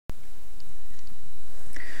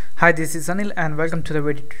Hi, this is Anil and welcome to the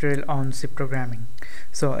video tutorial on C programming.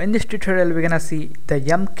 So in this tutorial we're gonna see the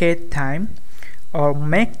mktime or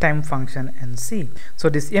maketime function in C. So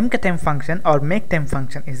this mktime function or maketime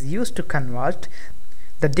function is used to convert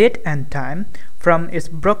the date and time from its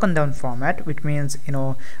broken down format, which means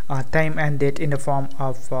time and date in the form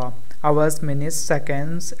of hours, minutes,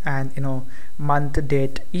 seconds, and month,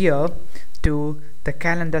 date, year, to the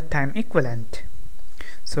calendar time equivalent.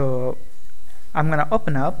 So I'm gonna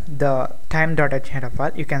open up the time.h header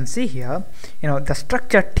file. You can see here the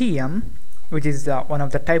structure tm, which is one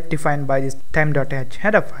of the type defined by this time.h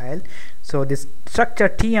header file. So this structure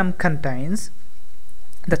tm contains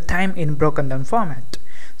the time in broken down format.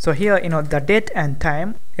 So here the date and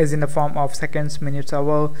time is in the form of seconds, minutes,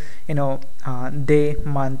 hour, day,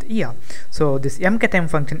 month, year. So this mktime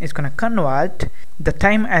function is going to convert the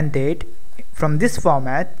time and date from this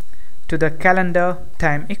format to the calendar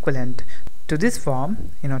time equivalent, to this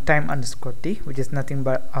form, time underscore t, which is nothing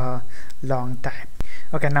but a long time.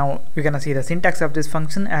 Okay, now we're gonna see the syntax of this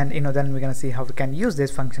function, and then we're gonna see how we can use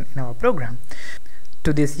this function in our program.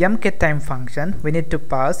 To this mktime function, we need to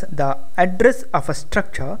pass the address of a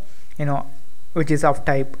structure, which is of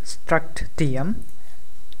type struct tm,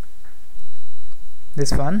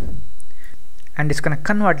 this one, and it's gonna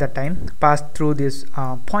convert the time passed through this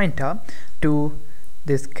pointer to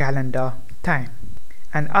this calendar time.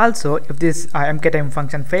 And also, if this mktime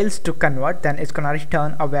function fails to convert, then it's gonna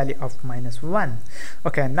return a value of -1.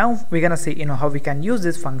 Okay, now we're gonna see how we can use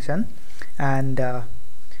this function and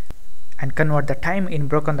convert the time in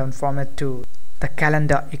broken down format to the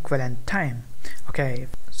calendar equivalent time. Okay,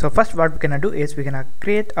 so first what we're gonna do is we're gonna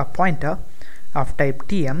create a pointer of type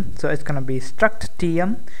tm. So it's gonna be struct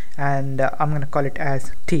tm, and I'm gonna call it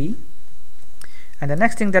as t. And the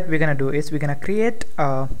next thing that we're gonna do is we're gonna create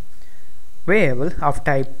a variable of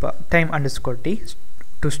type time underscore t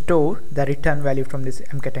to store the return value from this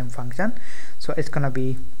mktime function. So it's gonna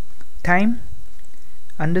be time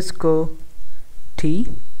underscore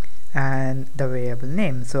t and the variable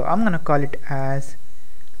name. So I'm gonna call it as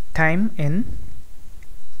time in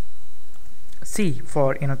C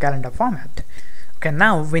for calendar format. Okay,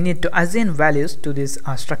 now we need to assign values to this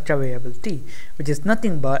structure variable t, which is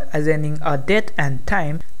nothing but assigning a date and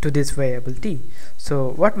time to this variable t. So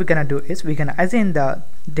what we're gonna do is we're gonna assign the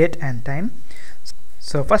date and time.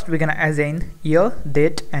 So first we're gonna assign year,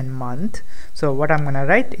 date, and month. So what I'm gonna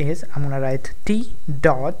write is I'm gonna write t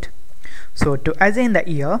dot. So to assign the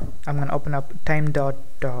year, I'm gonna open up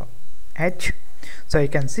time.h. So you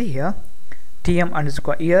can see here tm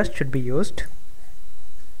underscore year should be used.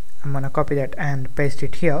 I'm gonna copy that and paste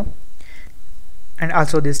it here. And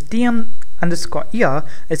also this tm underscore year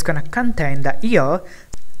is gonna contain the year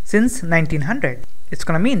since 1900. It's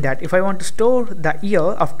gonna mean that if I want to store the year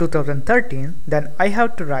of 2013, then I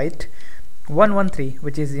have to write 113,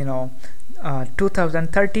 which is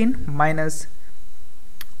 2013 minus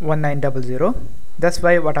 1900. That's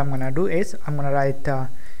why what I'm gonna do is I'm gonna write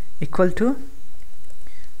equal to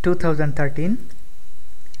 2013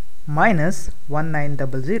 minus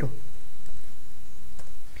 1900.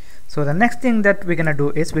 So the next thing that we're gonna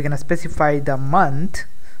do is we're gonna specify the month.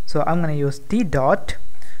 So I'm gonna use t dot.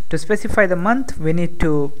 To specify the month, we need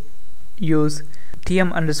to use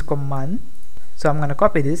tm underscore month. So I'm gonna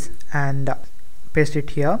copy this and paste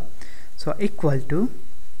it here. So equal to,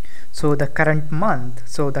 so the current month.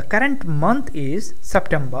 So the current month is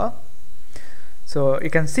September. So you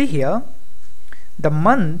can see here the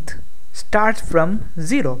month starts from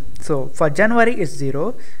 0. So for January is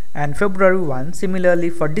 0 and February 1. Similarly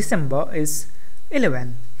for December is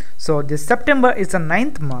 11. So this September is the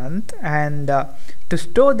 9th month, and to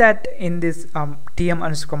store that in this tm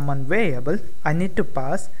underscore month variable, I need to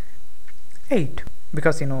pass 8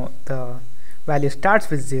 because the value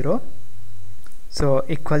starts with 0. So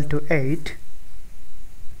equal to 8.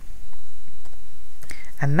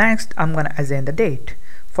 And next I'm gonna assign the date.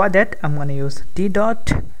 For that I'm gonna use t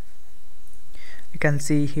dot. You can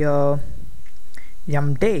see here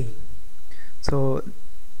day. So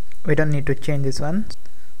we don't need to change this one.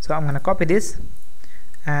 So I'm gonna copy this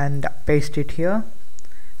and paste it here.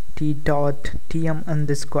 T dot tm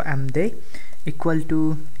underscore mday equal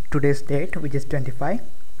to today's date, which is 25.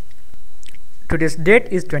 Today's date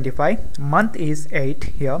is 25, month is 8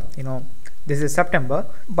 here. This is September,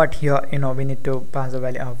 but here we need to pass the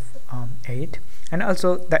value of 8, and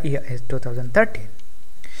also the year is 2013.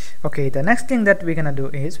 Okay, the next thing that we're gonna do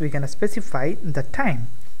is we're gonna specify the time.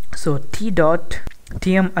 So t dot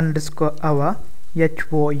tm underscore hour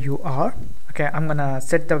HOUR. Okay, I'm gonna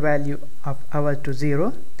set the value of hour to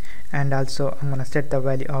 0, and also I'm gonna set the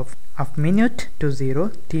value of minute to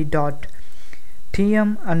 0. T dot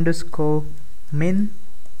tm underscore min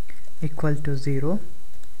equal to 0,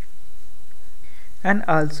 and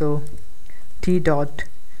also t dot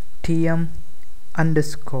tm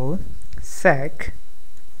underscore sec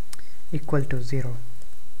equal to 0.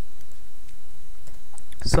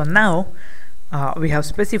 So now we have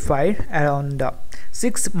specified around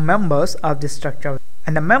 6 members of this structure,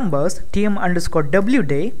 and the members tm underscore w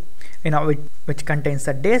day, which contains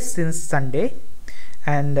the days since Sunday,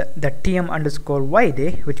 and the tm underscore y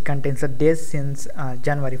day, which contains the days since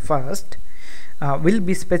January 1st, will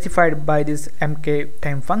be specified by this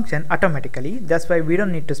mktime function automatically. That's why we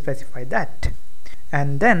don't need to specify that.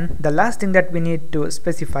 And then the last thing that we need to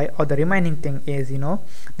specify, or the remaining thing, is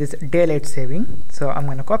this daylight saving. So I'm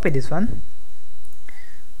going to copy this one.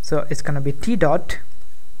 So it's going to be t dot,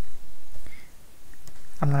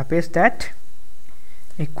 I'm going to paste that,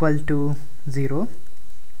 equal to 0.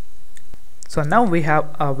 So now we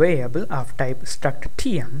have a variable of type struct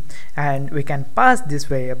tm, and we can pass this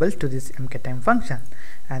variable to this mktime function,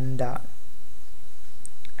 and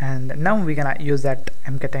now we're gonna use that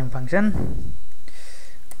mktime function.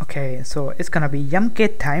 Okay, so it's gonna be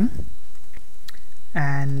mktime,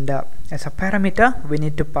 and as a parameter we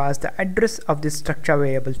need to pass the address of this structure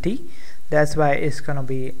variable t. That's why it's gonna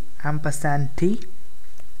be ampersand t.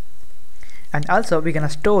 And also we're gonna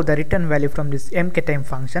store the return value from this mktime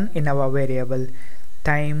function in our variable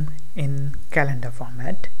time in calendar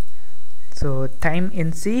format. So time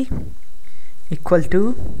in C equal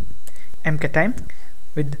to mktime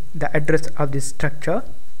with the address of this structure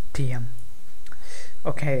tm.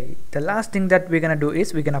 Okay, the last thing that we're gonna do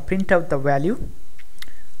is we're gonna print out the value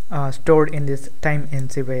stored in this time in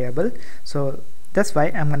C variable. So that's why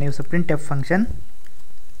I'm gonna use a printf function,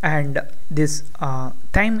 and this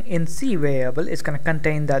time in C variable is going to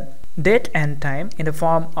contain the date and time in the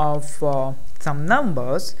form of some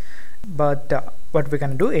numbers, but what we're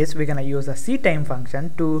going to do is we're going to use a ctime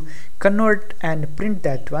function to convert and print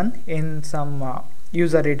that one in some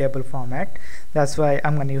user readable format. That's why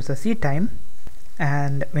I'm going to use a ctime,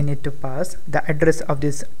 and we need to pass the address of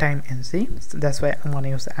this time in C. So that's why I'm going to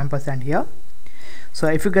use the ampersand here. So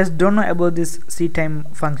if you guys don't know about this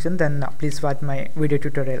ctime function, then please watch my video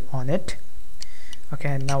tutorial on it.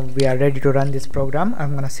 Okay, now we are ready to run this program.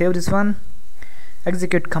 I'm gonna save this one,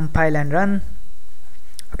 execute, compile and run.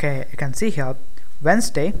 Okay, you can see here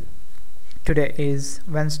Wednesday, today is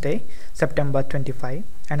Wednesday, September 25,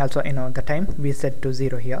 and also the time we set to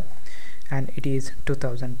 0 here, and it is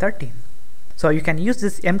 2013. So you can use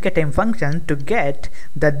this mktime function to get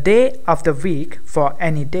the day of the week for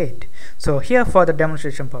any date. So here, for the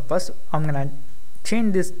demonstration purpose, I'm gonna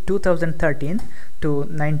change this 2013 to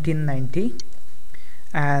 1990,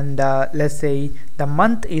 and let's say the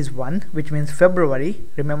month is 1, which means February.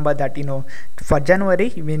 Remember that for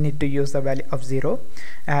January we need to use the value of 0,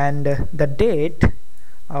 and the date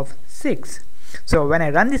of 6. So when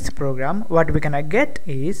I run this program, what we're gonna get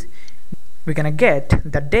is we're gonna get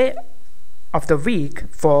the day of the week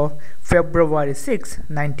for February 6,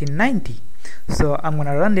 1990. So I'm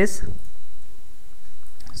gonna run this.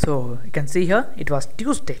 So you can see here it was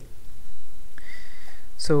Tuesday.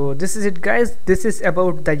 So this is it, guys. This is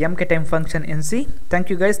about the mktime function in C. Thank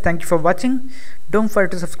you guys, thank you for watching. Don't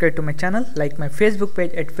forget to subscribe to my channel, like my Facebook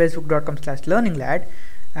page at facebook.com/learninglad,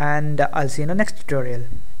 and I'll see you in the next tutorial.